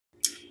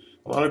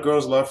A lot of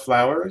girls love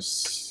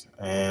flowers,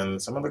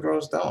 and some of the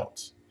girls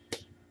don't.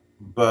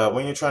 But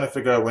when you're trying to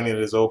figure out when it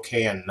is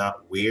okay and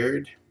not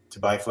weird to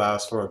buy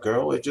flowers for a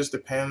girl, it just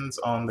depends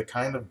on the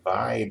kind of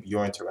vibe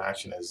your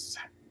interaction has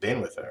been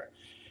with her.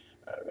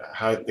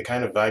 How the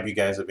kind of vibe you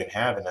guys have been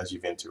having as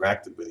you've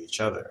interacted with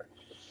each other.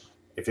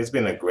 If it's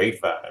been a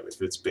great vibe,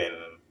 if it's been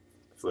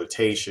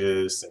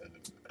flirtatious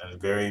and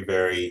very,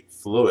 very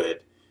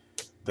fluid,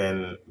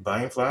 then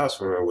buying flowers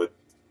for her would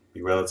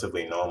be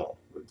relatively normal.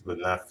 Would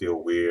not feel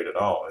weird at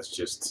all. It's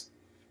just,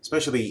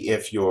 especially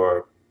if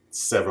you're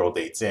several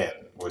dates in,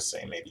 we're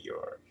saying maybe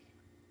you're,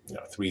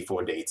 3,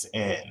 4 dates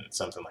in,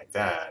 something like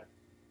that.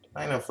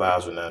 I know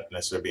flowers would not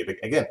necessarily be a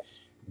big, again,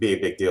 be a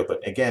big deal,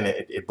 but again,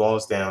 it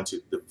boils down to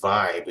the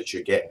vibe that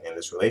you're getting in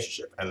this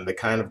relationship and the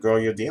kind of girl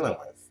you're dealing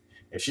with.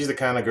 If she's the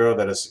kind of girl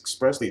that has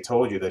expressly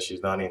told you that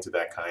she's not into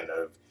that kind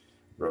of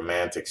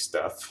romantic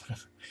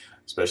stuff,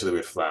 especially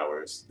with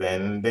flowers,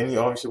 then you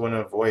obviously want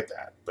to avoid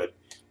that. But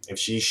if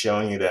she's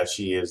showing you that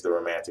she is the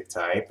romantic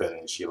type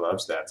and she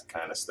loves that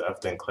kind of stuff,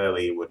 then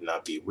clearly it would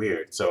not be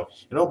weird. So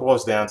it all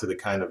boils down to the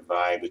kind of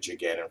vibe that you're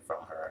getting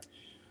from her.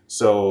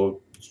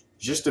 So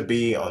just to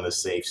be on the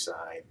safe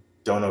side,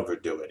 don't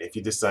overdo it. If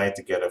you decide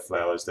to get her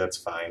flowers, that's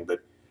fine, but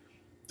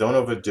don't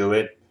overdo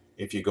it.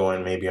 If you're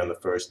going maybe on the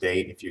first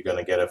date, if you're going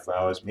to get her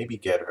flowers, maybe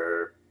get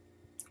her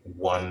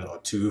one or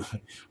two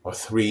or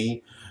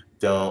three.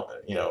 Don't,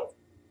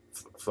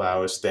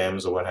 flower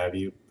stems or what have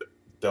you.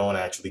 Don't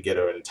actually get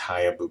her an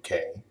entire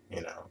bouquet,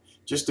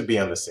 just to be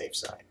on the safe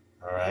side.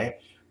 All right.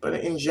 But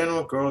in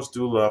general, girls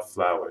do love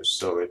flowers,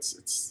 so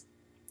it's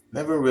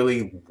never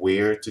really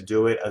weird to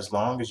do it as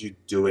long as you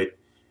do it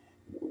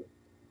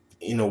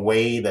in a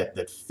way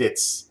that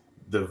fits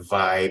the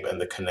vibe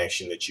and the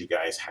connection that you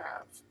guys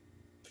have.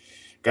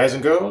 Guys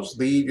and girls,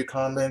 leave your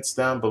comments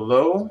down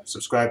below,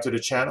 subscribe to the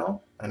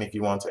channel, and if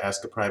you want to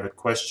ask a private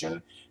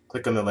question,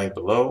 click on the link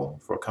below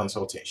for a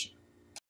consultation.